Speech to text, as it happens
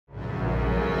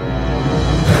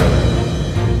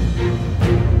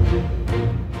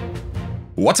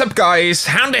What's up guys,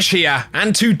 Houndish here,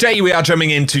 and today we are jumping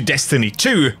into Destiny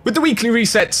 2 with the weekly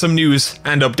reset, some news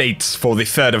and updates for the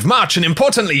 3rd of March, and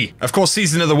importantly, of course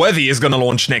Season of the Worthy is going to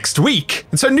launch next week,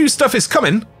 and so new stuff is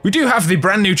coming. We do have the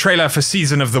brand new trailer for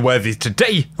Season of the Worthy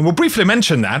today, and we'll briefly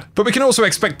mention that, but we can also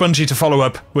expect Bungie to follow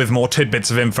up with more tidbits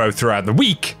of info throughout the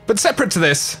week. But separate to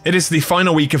this, it is the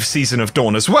final week of Season of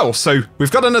Dawn as well, so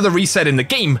we've got another reset in the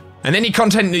game, and any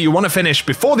content that you want to finish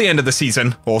before the end of the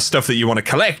season, or stuff that you want to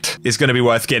collect, is going to be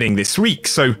worth getting this week.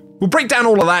 So we'll break down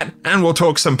all of that, and we'll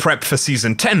talk some prep for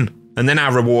Season 10, and then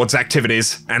our rewards,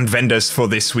 activities, and vendors for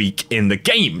this week in the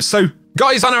game. So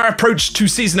guys, on our approach to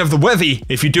Season of the Worthy,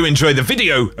 if you do enjoy the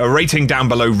video, a rating down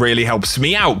below really helps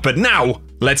me out. But now,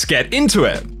 let's get into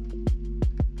it.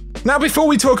 Now, before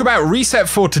we talk about reset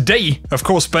for today, of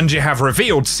course Bungie have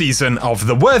revealed Season of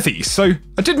the Worthy, so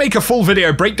I did make a full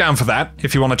video breakdown for that,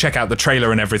 if you want to check out the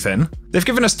trailer and everything. They've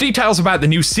given us details about the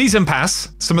new Season Pass,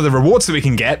 some of the rewards that we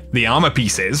can get, the armor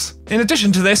pieces. In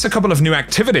addition to this, a couple of new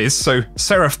activities, so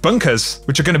Seraph Bunkers,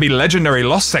 which are going to be legendary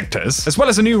lost sectors, as well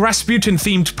as a new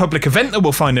Rasputin-themed public event that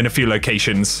we'll find in a few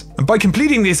locations. And by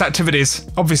completing these activities,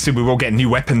 obviously we will get new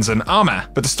weapons and armor,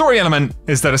 but the story element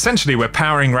is that essentially we're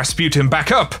powering Rasputin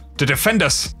back up to defend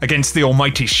us against the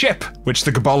almighty ship, which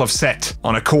the Cabal have set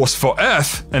on a course for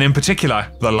Earth, and in particular,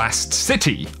 the Last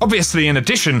City. Obviously, in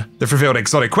addition, they've revealed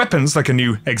exotic weapons like a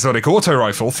new exotic auto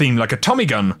rifle themed like a Tommy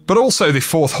gun, but also the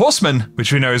Fourth Horseman,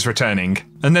 which we know is returning.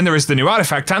 And then there is the new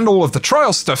artifact and all of the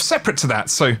trial stuff separate to that,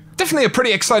 so definitely a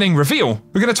pretty exciting reveal.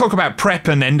 We're going to talk about prep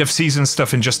and end of season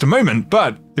stuff in just a moment,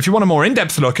 but if you want a more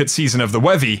in-depth look at Season of the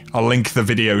Worthy, I'll link the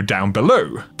video down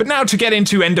below. But now to get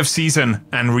into end of season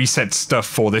and reset stuff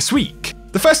for this week.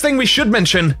 The first thing we should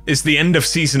mention is the end of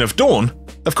Season of Dawn.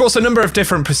 Of course, a number of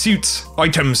different pursuits,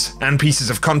 items, and pieces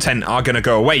of content are going to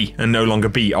go away and no longer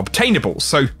be obtainable,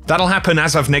 so that'll happen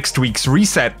as of next week's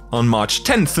reset on March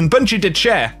 10th, and Bungie did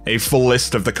share a full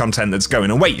list of the content that's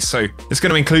going away, so it's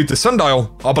going to include the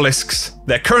sundial, obelisks,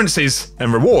 their currencies,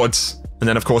 and rewards. And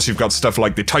then of course you've got stuff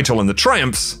like the title and the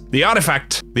triumphs, the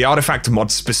artifact mod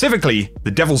specifically,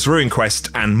 the Devil's Ruin quest,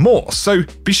 and more. So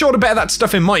be sure to bear that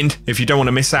stuff in mind if you don't want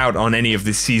to miss out on any of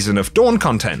this Season of Dawn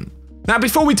content. Now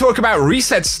before we talk about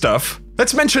reset stuff,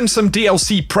 let's mention some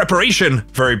DLC preparation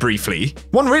very briefly.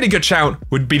 One really good shout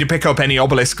would be to pick up any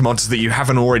obelisk mods that you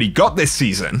haven't already got this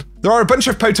season. There are a bunch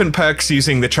of potent perks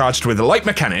using the Charged with the Light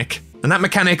mechanic, and that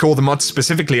mechanic or the mods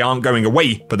specifically aren't going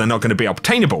away, but they're not going to be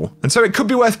obtainable. And so it could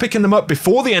be worth picking them up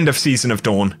before the end of Season of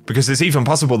Dawn, because it's even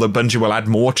possible that Bungie will add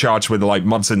more Charged with the Light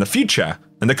mods in the future,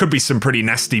 and there could be some pretty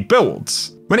nasty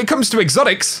builds. When it comes to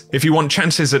exotics, if you want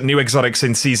chances at new exotics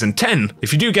in Season 10,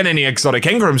 if you do get any exotic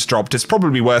engrams dropped, it's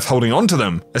probably worth holding on to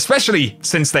them, especially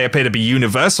since they appear to be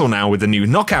universal now with the new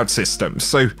knockout system.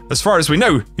 So as far as we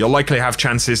know, you'll likely have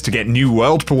chances to get new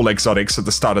world pool exotics at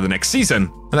the start of the next season,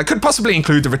 and that could possibly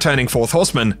include the returning Fourth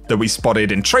Horseman that we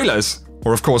spotted in trailers,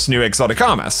 or of course new exotic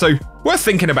armor, so worth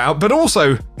thinking about, but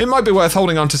also it might be worth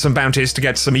holding on to some bounties to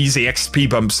get some easy XP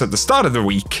bumps at the start of the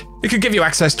week. It could give you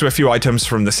access to a few items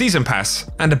from the Season Pass,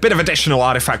 and a bit of additional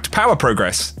artifact power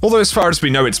progress, although as far as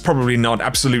we know it's probably not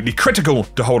absolutely critical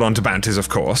to hold on to bounties of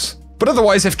course. But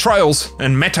otherwise, if trials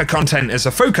and meta content is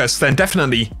a focus, then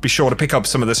definitely be sure to pick up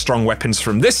some of the strong weapons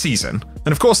from this season.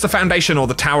 And of course the Foundation or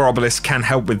the Tower Obelisk can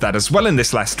help with that as well in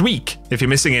this last week. If you're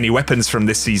missing any weapons from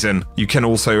this season, you can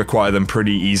also acquire them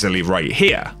pretty easily right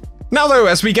here. Now though,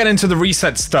 as we get into the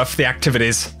reset stuff, the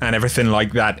activities, and everything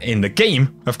like that in the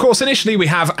game, of course initially we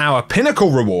have our Pinnacle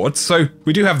rewards, so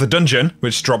we do have the dungeon,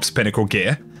 which drops Pinnacle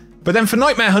gear. But then for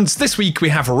Nightmare Hunts this week we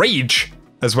have Rage,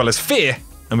 as well as Fear,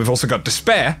 and we've also got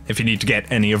Despair if you need to get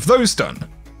any of those done.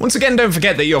 Once again, don't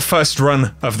forget that your first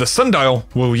run of the Sundial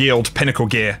will yield Pinnacle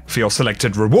gear for your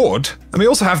selected reward. And we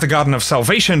also have the Garden of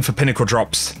Salvation for Pinnacle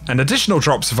drops, and additional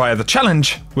drops via the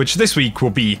challenge, which this week will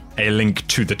be a link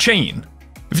to the chain.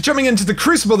 If you're jumping into the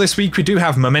Crucible this week, we do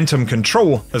have Momentum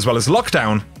Control, as well as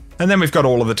Lockdown, and then we've got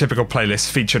all of the typical playlists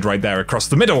featured right there across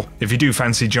the middle, if you do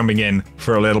fancy jumping in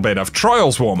for a little bit of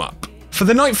Trials warm-up. For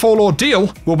the Nightfall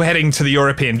Ordeal, we'll be heading to the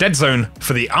European Dead Zone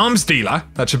for the Arms Dealer.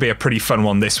 That should be a pretty fun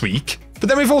one this week. But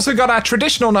then we've also got our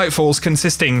traditional Nightfalls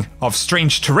consisting of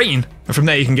Strange Terrain, and from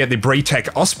there you can get the Braytech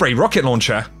Osprey rocket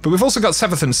launcher, but we've also got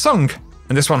Sevathun Sung,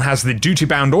 and this one has the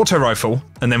Duty-Bound auto rifle,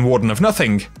 and then Warden of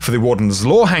Nothing for the Warden's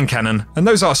Law hand cannon, and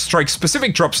those are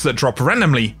strike-specific drops that drop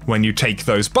randomly when you take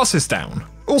those bosses down.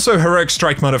 Also, heroic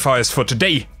strike modifiers for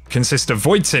today consist of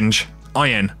Void Singe,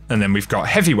 Iron, and then we've got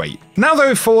Heavyweight. Now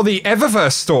though, for the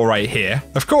Eververse store right here,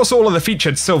 of course all of the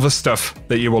featured silver stuff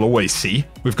that you will always see.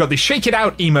 We've got the Shake It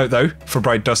Out emote though, for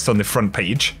Bright Dust on the front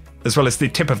page, as well as the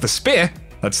Tip of the Spear,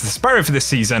 that's the Sparrow for this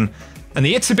season, and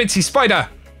the Itsy Bitsy Spider,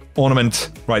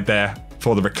 ornament right there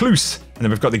for the Recluse, and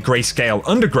then we've got the Grayscale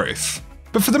Undergrowth.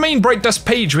 But for the main Bright Dust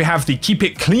page, we have the Keep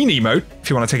It Clean emote, if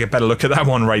you want to take a better look at that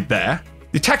one right there.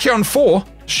 The Tachyon 4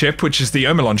 ship, which is the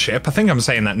Omelon ship, I think I'm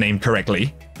saying that name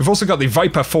correctly. We've also got the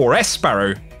Viper 4S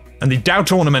Sparrow, and the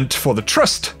Doubt ornament for the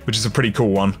Trust, which is a pretty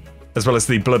cool one, as well as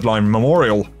the Bloodline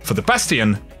Memorial for the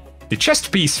Bastion, the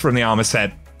chest piece from the armor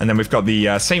set, and then we've got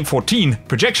the Saint 14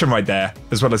 projection right there,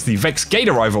 as well as the Vex Gate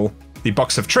Arrival, the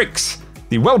Box of Tricks,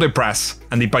 the Welded Brass,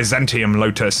 and the Byzantium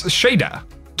Lotus shader.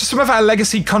 To some of our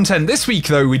legacy content this week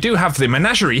though, we do have the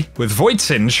Menagerie with Void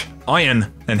Singe,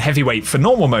 Iron, and Heavyweight for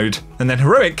normal mode, and then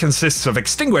Heroic consists of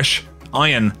Extinguish,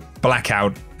 Iron,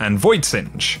 Blackout, and Void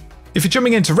Singe. If you're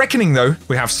jumping into Reckoning though,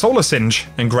 we have Solar Singe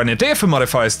and Grenadier for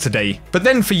modifiers today, but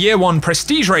then for Year 1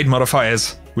 Prestige Raid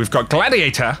modifiers, we've got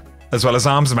Gladiator, as well as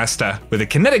Arms Master with a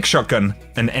Kinetic Shotgun,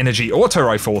 an Energy Auto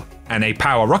Rifle, and a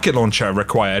Power Rocket Launcher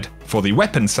required for the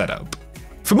weapon setup.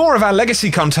 For more of our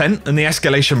legacy content and the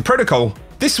Escalation Protocol,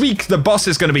 this week the boss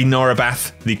is going to be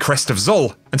Norabath, the Crest of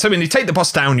Zul, and so when you take the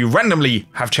boss down, you randomly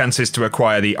have chances to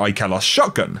acquire the Ikalos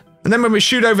shotgun. And then when we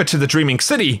shoot over to the Dreaming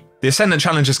City, the Ascendant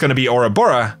challenge is going to be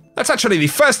Ouroboros. That's actually the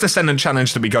first Ascendant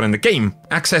challenge that we got in the game,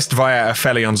 accessed via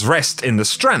Aphelion's Rest in the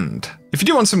Strand. If you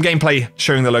do want some gameplay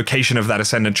showing the location of that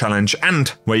Ascendant challenge and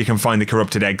where you can find the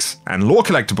corrupted eggs and lore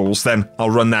collectibles, then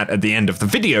I'll run that at the end of the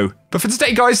video. But for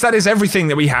today guys, that is everything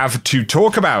that we have to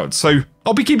talk about, so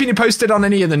I'll be keeping you posted on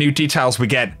any of the new details we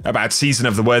get about Season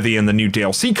of the Worthy and the new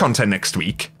DLC content next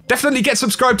week. Definitely get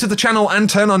subscribed to the channel and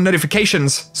turn on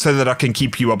notifications so that I can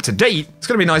keep you up to date. It's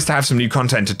going to be nice to have some new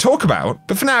content to talk about.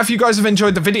 But for now, if you guys have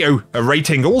enjoyed the video, a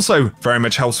rating also very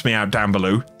much helps me out down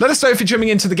below. Let us know if you're jumping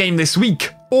into the game this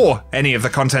week, or any of the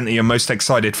content that you're most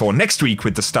excited for next week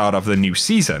with the start of the new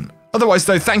season. Otherwise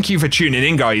though, thank you for tuning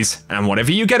in guys, and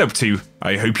whatever you get up to,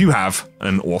 I hope you have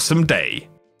an awesome day.